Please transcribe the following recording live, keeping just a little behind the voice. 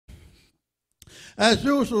As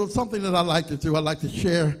usual, something that I like to do, I like to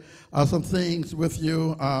share some things with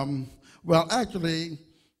you. Well, actually,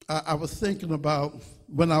 I was thinking about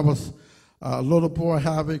when I was a little boy,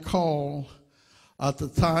 how I recall at the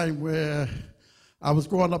time where I was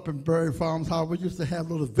growing up in Berry Farms, how we used to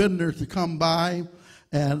have little vendors to come by,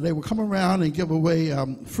 and they would come around and give away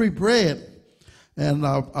free bread and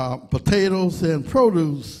potatoes and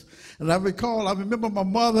produce. And I remember my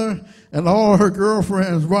mother and all her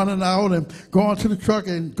girlfriends running out and going to the truck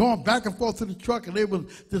and going back and forth to the truck, and they would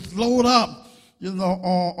just load up,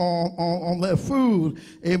 on their food,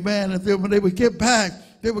 amen. And then when they would get back,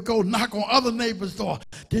 they would go knock on other neighbors' door.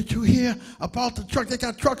 Did you hear about the truck? They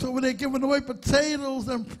got trucks over there giving away potatoes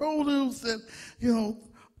and produce and,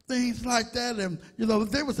 things like that. And,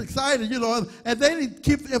 they was excited, and they didn't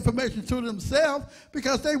keep the information to themselves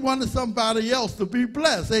because they wanted somebody else to be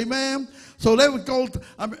blessed, amen. So they would go,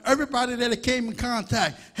 everybody that came in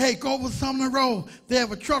contact, hey, go over Sumner Road. They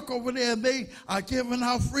have a truck over there, and they are giving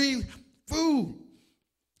out free food.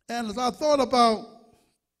 And as I thought about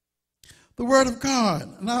the Word of God,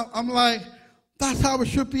 and I'm like, that's how it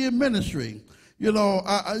should be in ministry.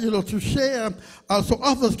 To share so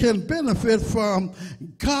others can benefit from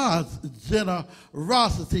God's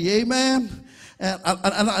generosity. Amen.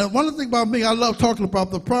 And one thing about me, I love talking about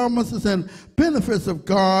the promises and benefits of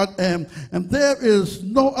God. And there is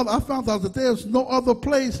no other, I found out that there's no other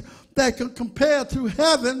place that can compare to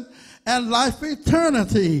heaven and life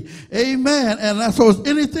eternity. Amen. And so is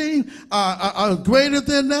anything greater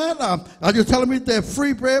than that? Are you telling me that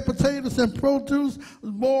free bread, potatoes, and produce is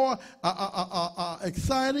more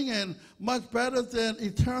exciting and much better than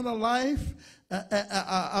eternal life?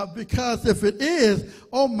 Because if it is,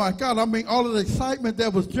 oh my God, all of the excitement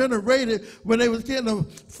that was generated when they was getting the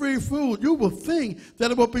free food, you would think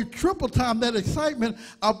that it would be triple time that excitement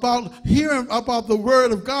about hearing about the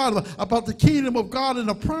Word of God, about the kingdom of God and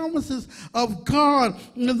the promises of God.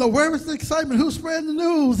 And where is the excitement? Who's spreading the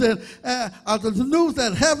news? And the news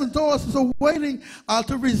that heaven doors is awaiting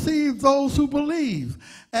to receive those who believe.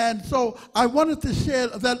 And so I wanted to share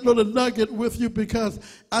that little nugget with you because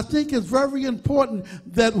I think it's very important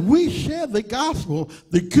that we share the gospel,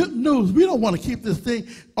 the good news. We don't want to keep this thing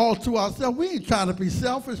all to ourselves. We ain't trying to be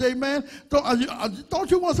selfish, amen. Don't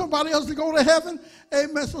you want somebody else to go to heaven?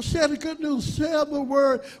 Amen. So share the good news, share the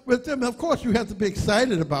word with them. And of course, you have to be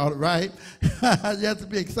excited about it, right? You have to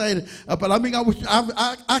be excited. But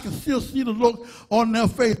I can still see the look on their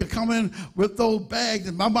face to come in with those bags.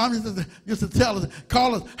 And my mom used to tell us,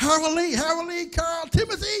 call us, Harold Lee, Carl,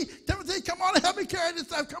 Timothy, come on and help me carry this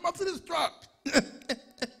stuff. Come up to this truck.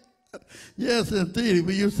 Yes, indeed.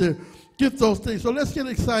 We used to get those things. So let's get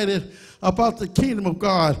excited about the kingdom of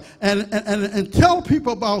God and tell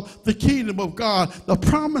people about the kingdom of God, the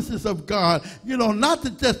promises of God. Not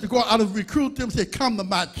just to go out and recruit them and say, come to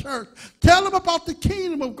my church. Tell them about the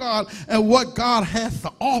kingdom of God and what God has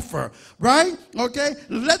to offer, right? Okay?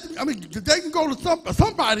 They can go to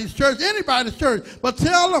somebody's church, anybody's church, but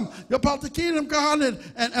tell them about the kingdom of God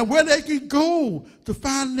and where they can go to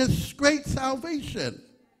find this great salvation.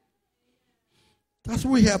 That's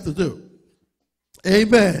what we have to do.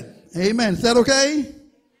 Amen. Amen. Is that okay?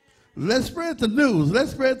 Let's spread the news.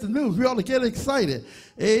 Let's spread the news. We ought to get excited.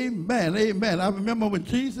 Amen. Amen. I remember when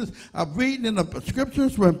I'm reading in the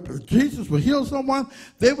scriptures, when Jesus would heal someone,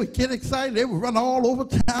 they would get excited. They would run all over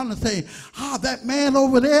town and say, that man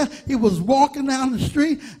over there, he was walking down the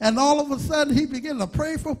street, and all of a sudden he began to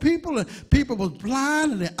pray for people, and people was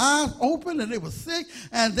blind, and their eyes open, and they were sick,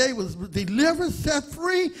 and they was delivered, set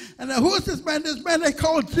free. And who is this man? This man they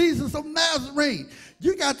called Jesus of Nazareth.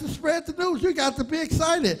 You got to spread the news. You got to be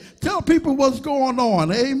excited. Tell people what's going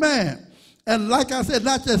on. Amen. And like I said,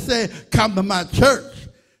 not just say, come to my church.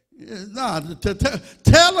 No,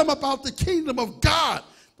 tell them about the kingdom of God.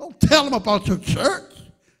 Don't tell them about your church.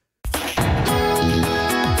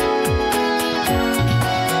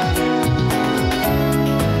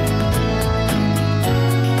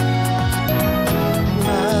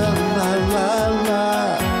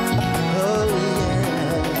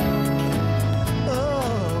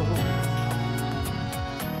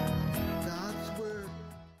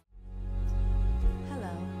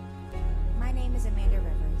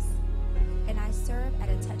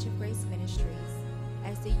 Ministries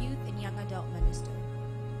as the youth and young adult minister.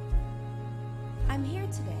 I'm here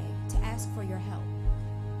today to ask for your help.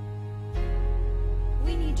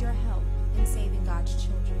 We need your help in saving God's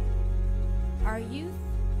children. Our youth,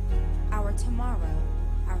 our tomorrow,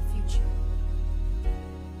 our future.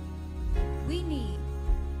 We need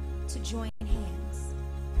to join hands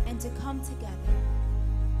and to come together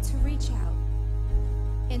to reach out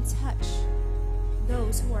and touch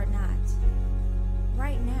those who are not.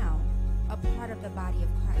 right now a part of the body of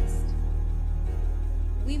Christ.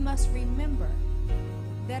 We must remember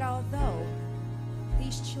that although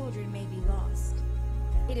these children may be lost,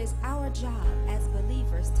 it is our job as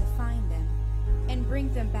believers to find them and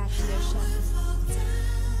bring them back to their shepherd.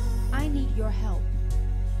 I need your help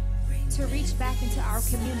to reach back into our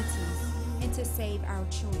communities and to save our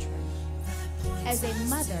children. As a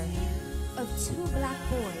mother of 2 black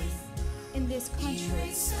boys in this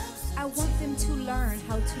country, I want them to learn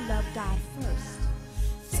how to love God first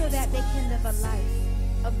so that they can live a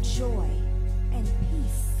life of joy and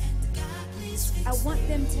peace. I want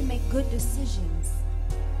them to make good decisions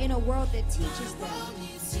in a world that teaches them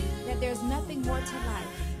that there's nothing more to life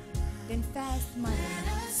than fast money,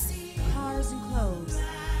 cars and clothes.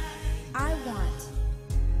 I want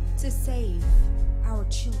to save our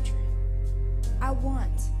children. I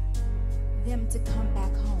want them to come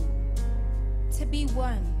back home, to be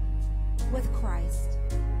one with Christ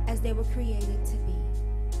as they were created to be.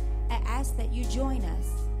 I ask that you join us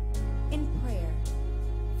in prayer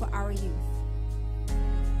for our youth.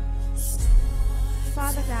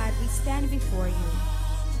 Father God, we stand before you,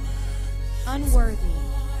 unworthy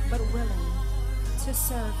but willing to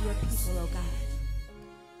serve your people, oh God.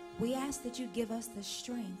 We ask that you give us the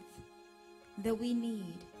strength that we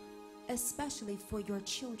need, especially for your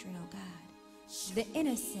children, oh God, the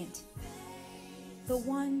innocent, the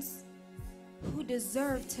ones who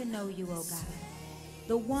deserve to know you, oh God,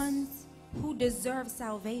 the ones who deserve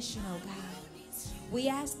salvation, oh God. We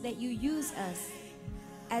ask that you use us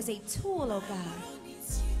as a tool, oh God,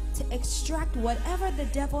 to extract whatever the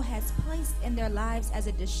devil has placed in their lives as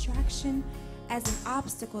a distraction, as an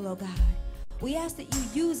obstacle, oh God. We ask that you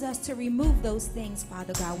use us to remove those things,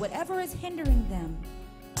 Father God, whatever is hindering them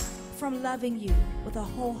from loving you with a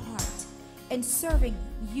whole heart and serving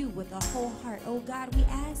you with a whole heart. Oh God, we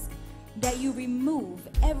ask that you remove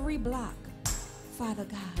every block, Father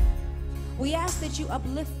God. We ask that you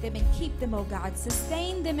uplift them and keep them, oh God,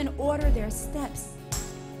 sustain them and order their steps,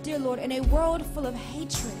 dear Lord, in a world full of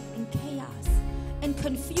hatred and chaos and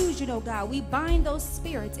confusion, oh God. We bind those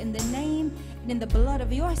spirits in the name and in the blood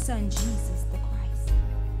of your Son, Jesus the Christ.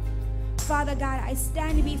 Father God, I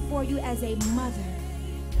stand before you as a mother,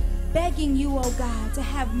 begging you, oh God, to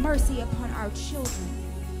have mercy upon our children.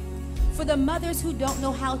 For the mothers who don't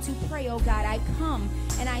know how to pray, oh God, I come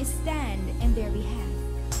and I stand in their behalf.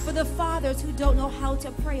 For the fathers who don't know how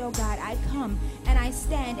to pray, oh God, I come and I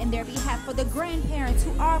stand in their behalf. For the grandparents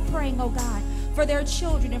who are praying, oh God, for their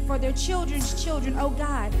children and for their children's children, oh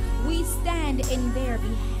God, we stand in their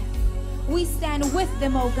behalf. We stand with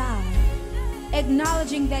them, oh God,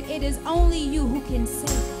 acknowledging that it is only you who can save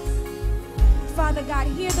us. Father God,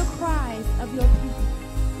 hear the cries of your people.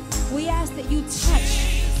 We ask that you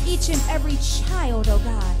touch each and every child, oh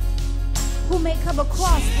God, who may come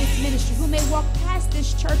across this ministry, who may walk past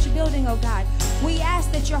this church building, oh God. We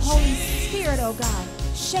ask that your Holy Spirit, oh God,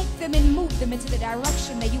 shake them and move them into the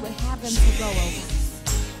direction that you would have them to go, oh God.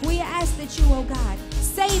 We ask that you, oh God,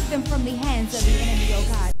 save them from the hands of the enemy, oh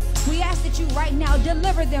God. We ask that you right now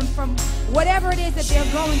deliver them from whatever it is that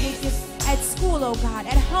they're going to at school, oh God,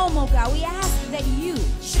 at home, oh God. We ask that you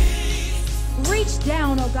reach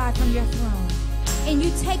down, oh God, from your throne and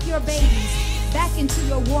you take your babies back into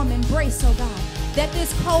your warm embrace, oh God, that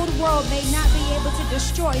this cold world may not be able to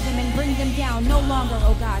destroy them and bring them down no longer,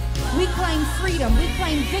 oh God. We claim freedom, we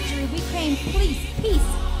claim victory, we claim peace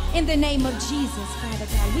in the name of Jesus, Father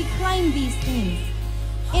God. We claim these things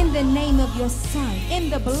in the name of your Son, in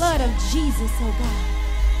the blood of Jesus, oh God.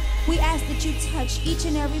 We ask that you touch each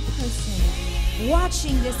and every person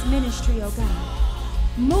watching this ministry, oh God.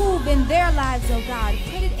 Move in their lives, oh God.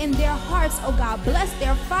 Put it in their hearts, oh God. Bless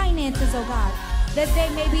their finances, oh God, that they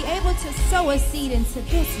may be able to sow a seed into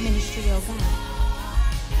this ministry, oh God.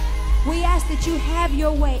 We ask that you have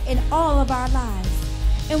your way in all of our lives.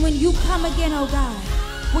 And when you come again, oh God,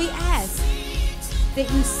 we ask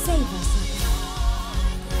that you save us, oh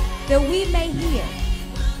God, that we may hear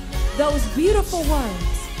those beautiful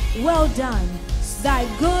words, well done, thy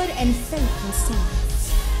good and faithful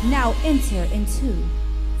servant. Now enter into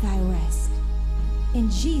thy rest. In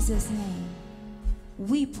Jesus' name,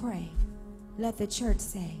 we pray. Let the church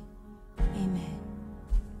say, amen.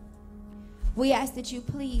 We ask that you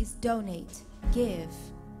please donate, give.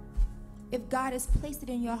 If God has placed it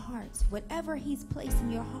in your heart, whatever he's placed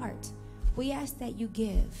in your heart, we ask that you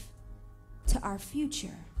give to our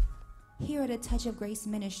future. Here at A Touch of Grace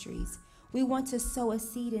Ministries, we want to sow a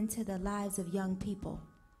seed into the lives of young people.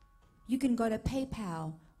 You can go to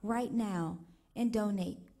PayPal right now and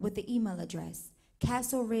donate with the email address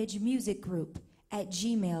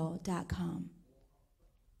castleridgemusicgroup@gmail.com.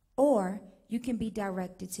 Or you can be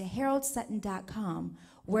directed to haroldSutton.com,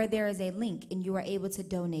 where there is a link and you are able to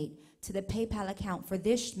donate to the PayPal account for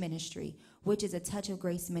this ministry, which is a Touch of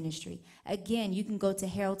Grace ministry. Again, you can go to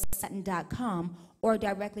haroldSutton.com or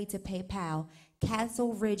directly to PayPal,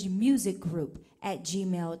 Castle Ridge Music Group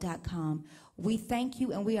 @gmail.com. We thank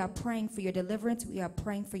you, and we are praying for your deliverance. We are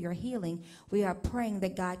praying for your healing. We are praying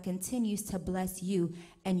that God continues to bless you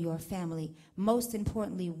and your family. Most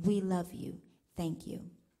importantly, we love you. Thank you.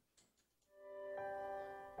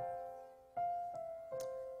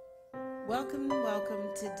 Welcome, welcome.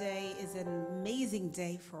 Today is an amazing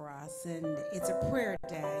day for us, and it's a prayer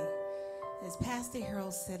day. As Pastor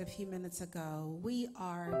Harold said a few minutes ago, we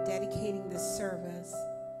are dedicating this service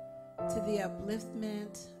to the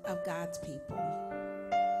upliftment of God's people.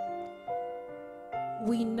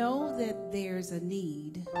 We know that there's a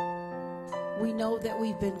need. We know that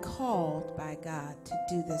we've been called by God to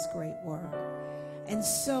do this great work. And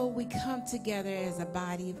so we come together as a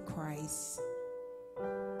body of Christ,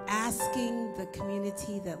 asking the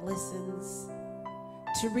community that listens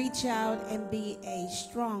to reach out and be a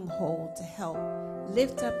stronghold to help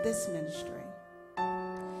lift up this ministry.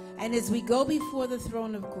 And as we go before the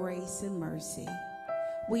throne of grace and mercy,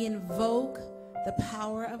 we invoke the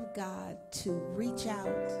power of God to reach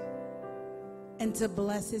out and to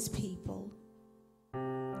bless his people,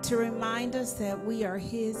 to remind us that we are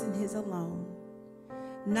his and his alone,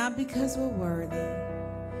 not because we're worthy,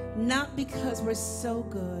 not because we're so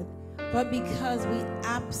good, but because we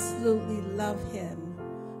absolutely love him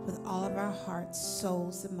with all of our hearts,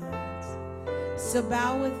 souls, and minds. So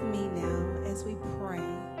bow with me now as we pray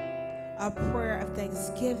a prayer of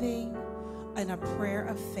thanksgiving and a prayer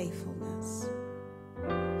of faithfulness.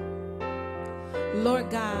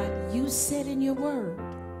 Lord God, you said in your word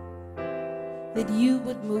that you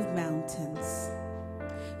would move mountains.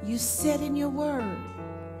 You said in your word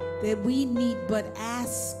that we need but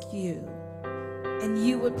ask you, and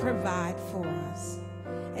you would provide for us.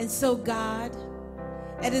 And so, God,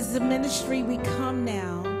 it is the ministry we come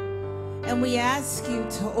now, and we ask you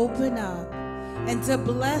to open up and to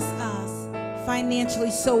bless us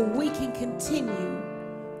financially so we can continue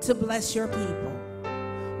to bless your people.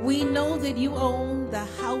 We know that you own the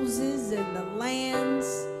houses and the lands.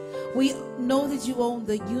 We know that you own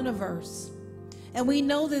the universe. And we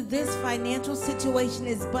know that this financial situation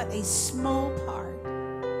is but a small part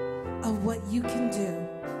of what you can do.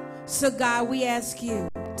 So God, we ask you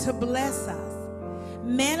to bless us.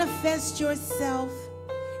 Manifest yourself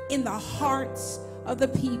in the hearts of the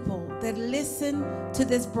people that listen to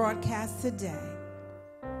this broadcast today.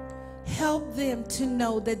 Help them to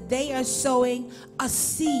know that they are sowing a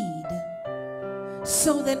seed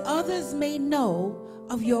so that others may know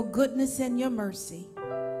of your goodness and your mercy.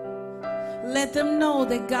 Let them know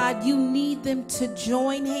that, God, you need them to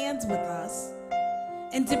join hands with us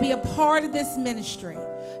and to be a part of this ministry,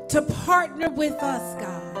 to partner with us,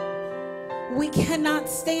 God. We cannot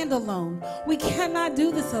stand alone. We cannot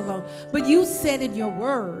do this alone. But you said in your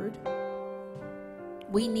word,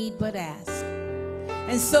 we need but ask.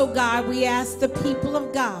 And so, God, we ask the people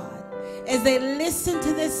of God, as they listen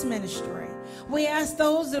to this ministry, we ask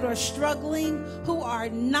those that are struggling, who are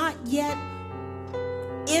not yet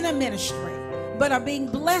in a ministry, but are being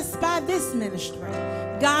blessed by this ministry.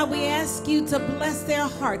 God, we ask you to bless their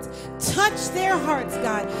hearts. Touch their hearts,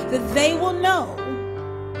 God, that they will know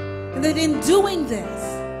that in doing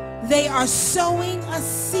this, they are sowing a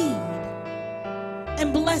seed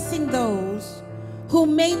and blessing those who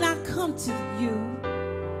may not come to you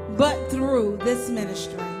but through this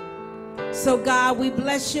ministry. So, God, we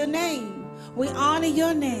bless your name. We honor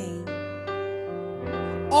your name.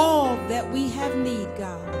 All that we have need,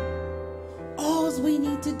 God, all we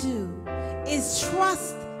need to do is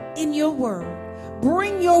trust in your word.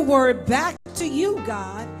 Bring your word back to you,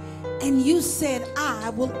 God. And you said, I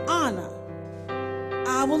will honor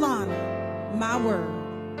my word.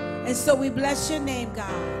 And so we bless your name,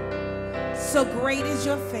 God. So great is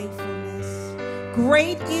your faithfulness.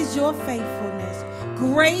 Great is your faithfulness.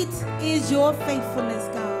 Great is your faithfulness,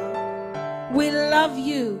 God. We love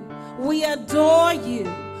you. We adore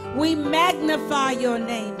you. We magnify your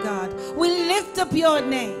name, God. We lift up your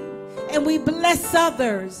name and we bless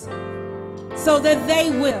others so that they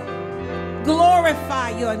will glorify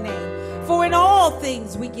your name. For in all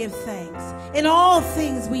things we give thanks. In all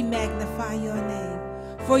things we magnify your name.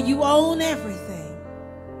 For you own everything.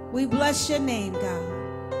 We bless your name,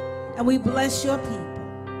 God. And we bless your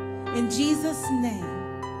people. In Jesus'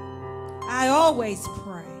 name, I always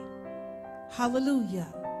pray. Hallelujah.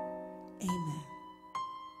 Amen.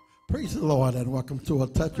 Praise the Lord and welcome to A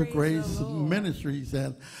Touch of Grace Ministries.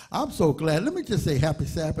 And I'm so glad. Let me just say happy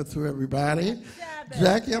Sabbath to everybody.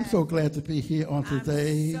 Jackie, I'm so glad to be here on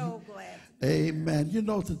today. I'm so glad. Amen. You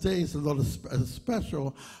know, today is a little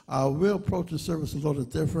special. We'll approach the service a little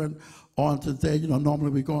different on today. You know,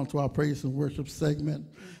 normally we go into our praise and worship segment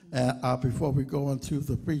before we go into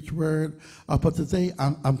the preach word. But today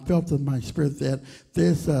I'm felt in my spirit that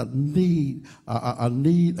there's a need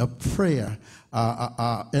of prayer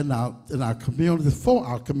in our communities, for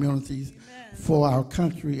our communities, amen, for our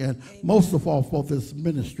country, and amen, most of all for this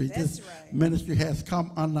ministry. That's this right. Ministry has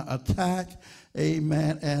come under attack,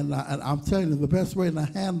 amen, and I'm telling you, the best way to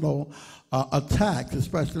handle attacks,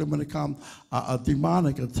 especially when it comes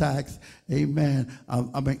demonic attacks, amen.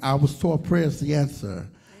 I was taught prayer is the answer.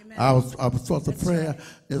 I was taught the prayer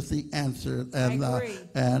is the answer, and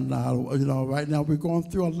you know, right now we're going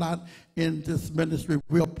through a lot in this ministry.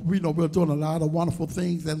 We're doing a lot of wonderful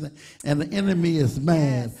things, and the enemy is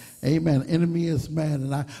mad. Yes. Amen. Enemy is mad,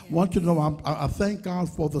 and I want you to know I thank God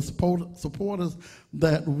for the supporters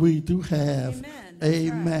that we do have. Amen.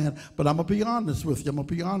 Amen. Right. But I'm gonna be honest with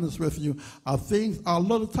you. Things are a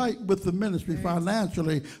little tight with the ministry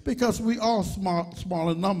financially because we are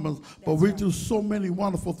smaller numbers, but we do so many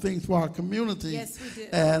wonderful things for our community. Yes, we do.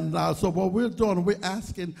 And so what we're doing, we're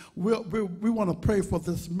asking, we want to pray for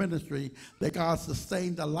this ministry, that God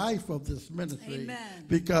sustain the life of this ministry. Amen.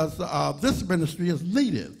 Because this ministry is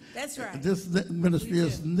needed. That's right. This ministry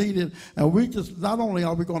is needed, and we just, not only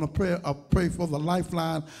are we going to pray for the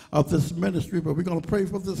lifeline of this ministry, but we're going to pray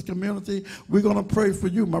for this community. We're going to pray for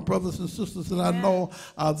you, my brothers and sisters that I know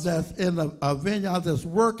that's in a vineyard, that's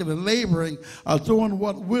working and laboring, doing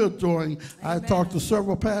what we're doing. Amen. I talked to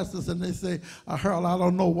several pastors, and they say, Harold, I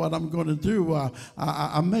don't know what I'm going to do.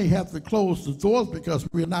 I may have to close the doors because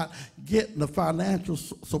we're not getting the financial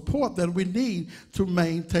support that we need to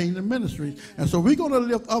maintain the ministry. And so we're going to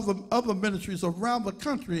lift other ministries around the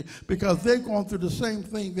country because they're going through the same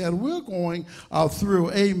thing that we're going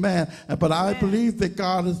through. Amen. But I believe that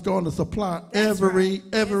God is going to supply every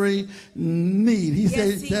need. He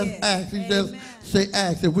says just ask. He just say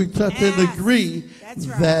ask. If we touch and agree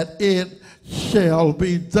that it shall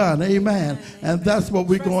be done. Amen. And that's what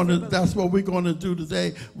we're going to do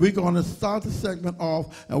today. We're going to start the segment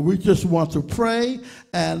off, and we just want to pray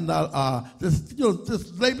and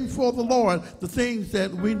just lay before the Lord the things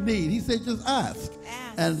that we need. He said just ask.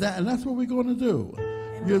 And that's what we're going to do.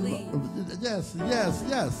 Yes.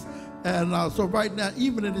 And so right now,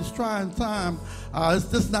 even in this trying time, it's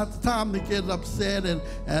just not the time to get upset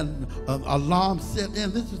and alarm set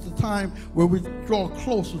in. This is the time where we draw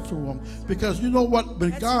closer to Him. Because you know what?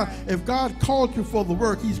 If God called you for the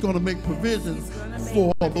work, He's going to make provisions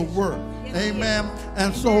for the work. Amen.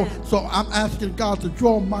 And so I'm asking God to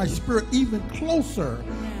draw my spirit even closer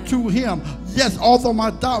to Him. Yes, although my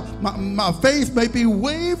faith may be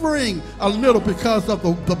wavering a little because of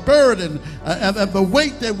the burden and the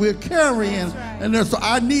weight that we're carrying. And so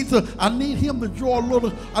I need Him to draw a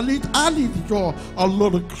little. I need to draw a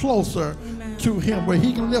little closer to Him, where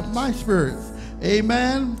He can lift my spirits.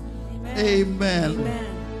 Amen. Amen.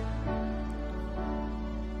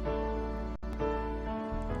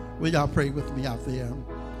 Will y'all pray with me out there?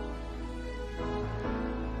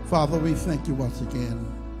 Father, we thank you once again.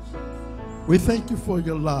 We thank you for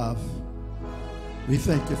your love. We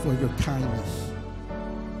thank you for your kindness.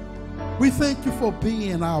 We thank you for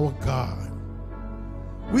being our God.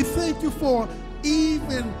 We thank you for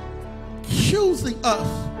even choosing us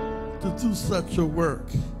to do such a work.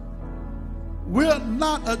 We're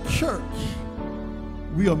not a church.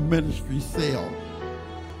 We are ministry cell.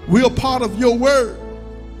 We are part of your word,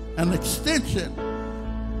 an extension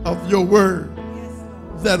of your word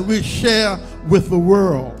that we share with the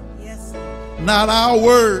world. Not our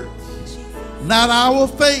words, not our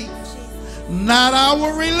faith, not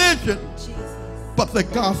our religion, but the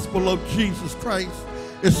gospel of Jesus Christ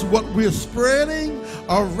is what we're spreading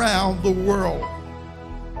around the world.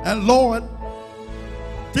 And Lord,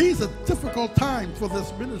 these are difficult times for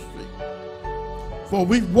this ministry, for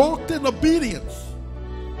we've walked in obedience.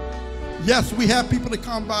 Yes, we have people to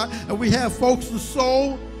come by and we have folks to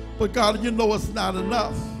sow, but God, you know it's not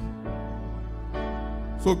enough.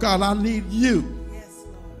 So God, I need you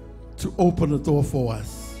to open the door for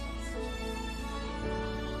us.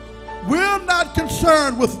 We're not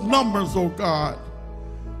concerned with numbers, oh God.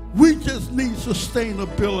 We just need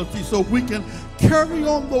sustainability so we can carry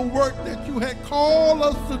on the work that you had called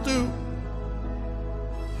us to do.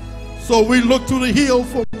 So we look to the hill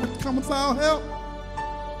from which cometh our help.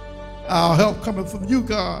 Our help cometh from you,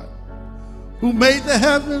 God, who made the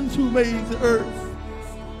heavens, who made the earth,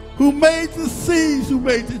 who made the seas, who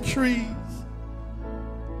made the trees,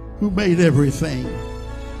 who made everything.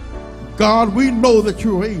 God, we know that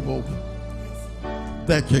you're able,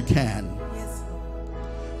 that you can.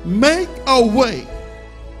 Make a way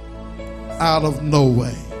out of no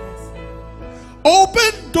way.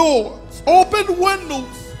 Open doors, open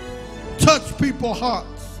windows, touch people's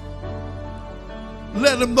hearts.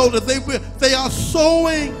 Let them know that they are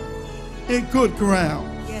sowing in good ground.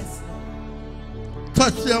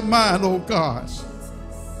 Touch their mind, oh God.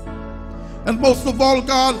 And most of all,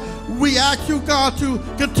 God, we ask you, God, to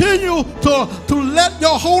continue to let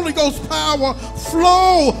your Holy Ghost power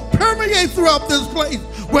flow, permeate throughout this place,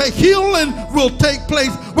 where healing will take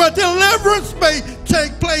place, where deliverance may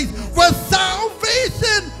take place, where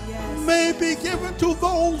salvation may be given to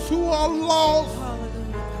those who are lost.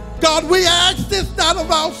 God, we ask this not of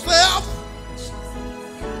ourselves,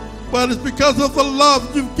 but it's because of the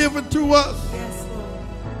love you've given to us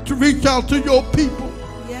to reach out to your people,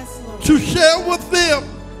 to share with them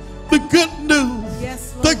the good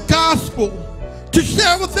news, the gospel, to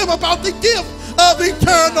share with them about the gift of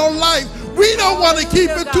eternal life. We don't want to keep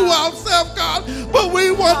it to ourselves, God, but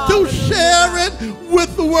we want to share it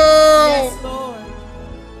with the world.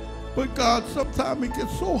 But God, sometimes it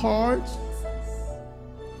gets so hard.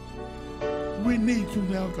 We need you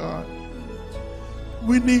now, God.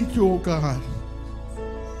 We need you, oh God.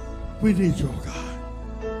 We need you, oh God.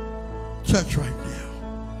 Touch right now.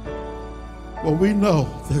 Well, we know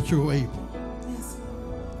that you're able.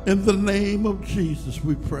 In the name of Jesus,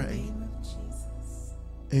 we pray.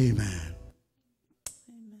 Amen.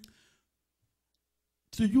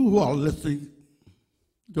 To you who are listening,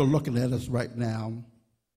 you're looking at us right now.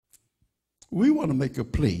 We want to make a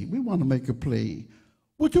plea. We want to make a plea.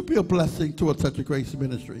 Would you be a blessing to a Touch of Grace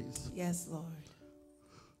Ministries? Yes, Lord.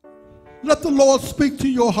 Let the Lord speak to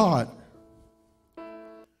your heart.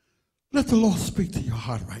 Let the Lord speak to your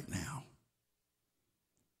heart right now.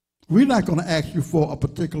 We're not going to ask you for a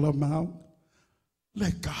particular amount.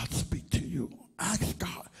 Let God speak to you. Ask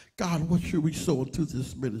God, God, what should we sow into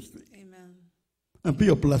this ministry? Amen. And be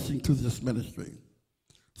a blessing to this ministry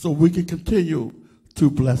so we can continue to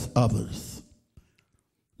bless others.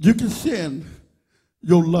 You can send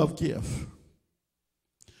your love gift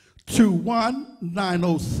to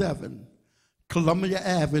 1907 Columbia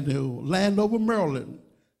Avenue, Landover, Maryland,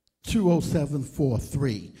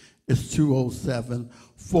 20743. It's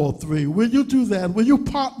 20743. Will you do that? Will you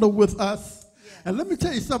partner with us? Yeah. And let me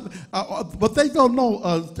tell you something. But they don't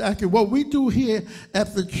know, Jackie, what we do here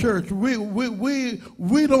at the church, we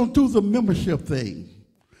don't do the membership thing.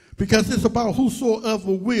 Because it's about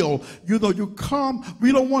whosoever will. You know, you come.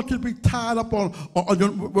 We don't want you to be tied up on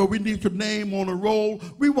where we need your name on a roll.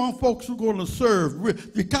 We want folks who are going to serve.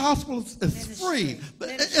 The gospel is free.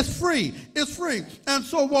 It's free. It's free. And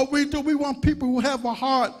so what we do, we want people who have a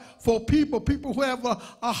heart for people who have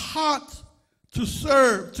a heart to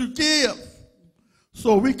serve, to give.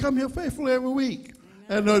 So we come here faithfully every week.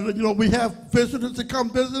 And, you know, we have visitors that come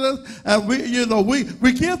visit us, and we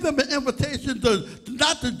give them an invitation to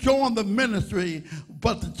not to join the ministry,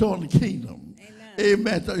 but to join the kingdom.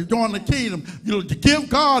 Amen. To join the kingdom, you know, to give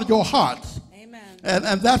God your hearts. Amen.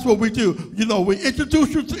 And that's what we do. You know, we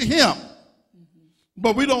introduce you to Him,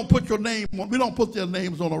 but we don't put your name on. We don't put their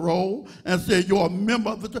names on a roll and say you're a member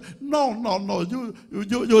of the church. No.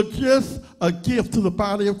 You're just a gift to the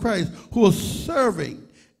body of Christ who is serving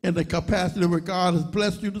in the capacity where God has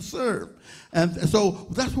blessed you to serve. And so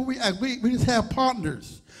that's what we act. We just have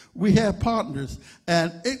partners. We have partners.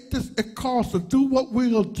 And it costs to do what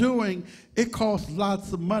we are doing. It costs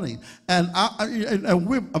lots of money. And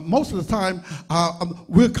we're, most of the time,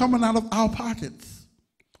 we're coming out of our pockets,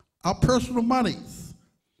 our personal monies.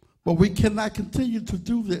 But we cannot continue to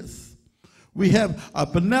do this. We have a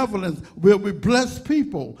benevolence where we bless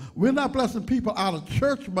people. We're not blessing people out of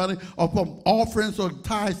church money or from offerings or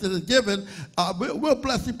tithes that are given. We're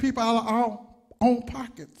blessing people out of our own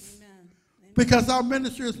pockets. Amen. Because our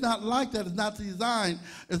ministry is not like that. It's not designed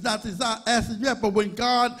as of yet. But when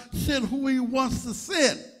God sends who He wants to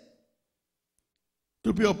send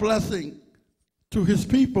to be a blessing to His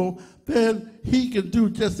people, then He can do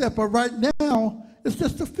just that. But right now, it's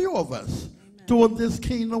just a few of us doing this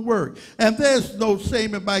kingdom work. And there's no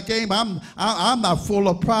shame in my game. I'm not full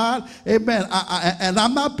of pride. Amen. And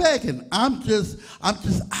I'm not begging. I'm just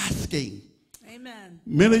asking. Amen.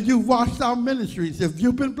 Many of you watched our ministries. If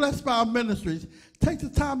you've been blessed by our ministries, take the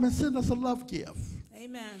time and send us a love gift.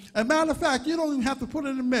 Amen. As a matter of fact, you don't even have to put it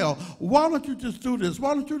in the mail. Why don't you just do this?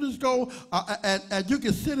 Why don't you just go and you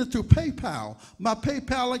can send it to PayPal, my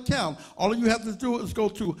PayPal account. All you have to do is go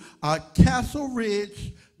to Castle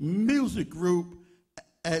Ridge Music Group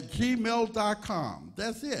at gmail.com.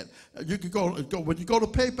 That's it. You can go when you go to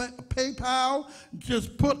PayPal,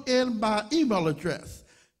 just put in my email address,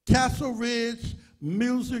 Castle Ridge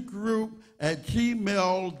Music Group at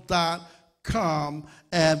gmail.com,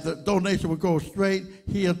 and the donation will go straight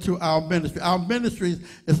here to our ministry. Our ministry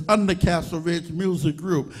is under Castle Ridge Music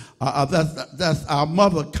Group. That's our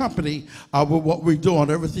mother company with what we're doing.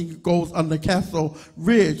 Everything goes under Castle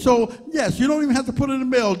Ridge. So, yes, you don't even have to put it in the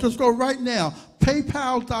mail. Just go right now,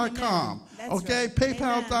 paypal.com. Okay, right.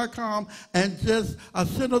 paypal.com, and just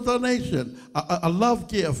send a donation, a love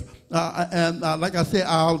gift. And like I said,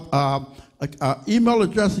 our email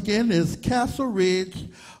address again is Castle Ridge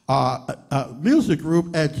Music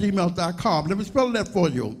Group at gmail.com. Let me spell that for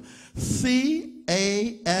you. CASTLERIDGE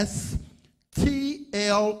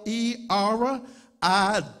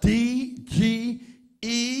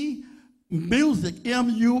Music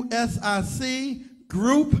MUSIC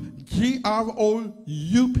Group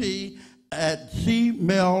GROUP at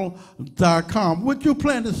gmail.com. What you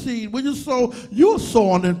plant a seed, when you sow, you're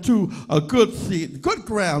sowing into a good seed, good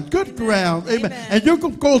ground, good ground. Amen. And you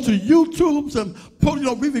can go to YouTube and put,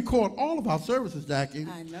 we record all of our services, Jackie.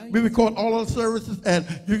 I know we record all our services, and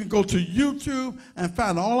you can go to YouTube and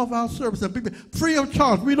find all of our services free of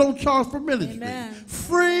charge. We don't charge for ministry. Amen.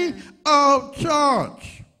 Free of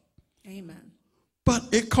charge. Amen. But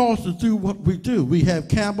it costs to do what we do. We have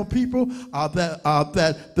Campbell people that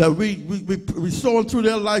we sow into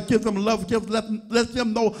their life, give them love, let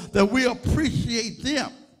them know that we appreciate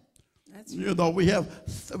them. That's right. We have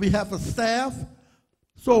a staff,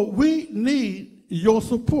 so we need your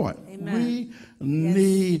support. Amen. We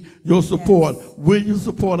need your support. Yes. Will you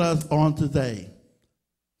support us on today?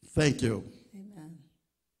 Thank you. Amen.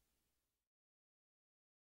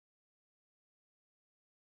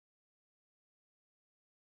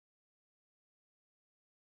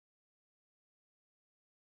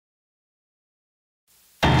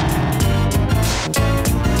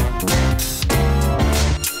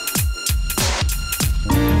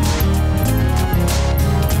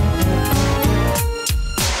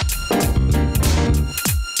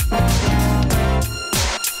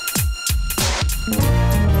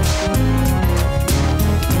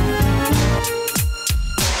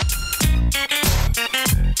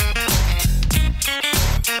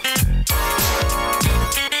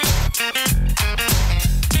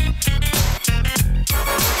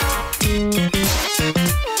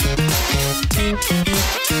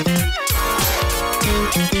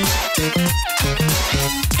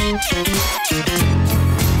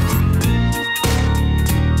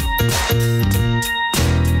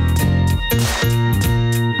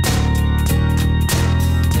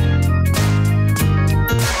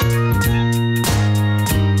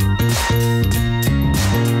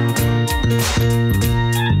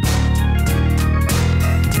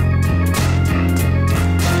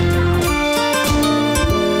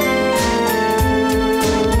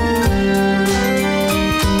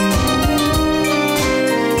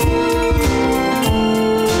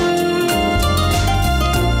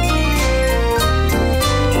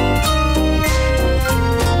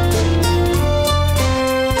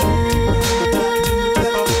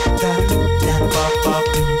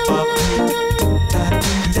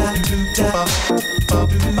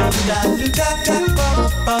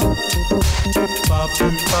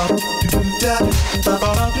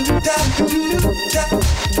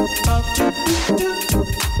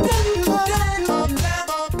 Ba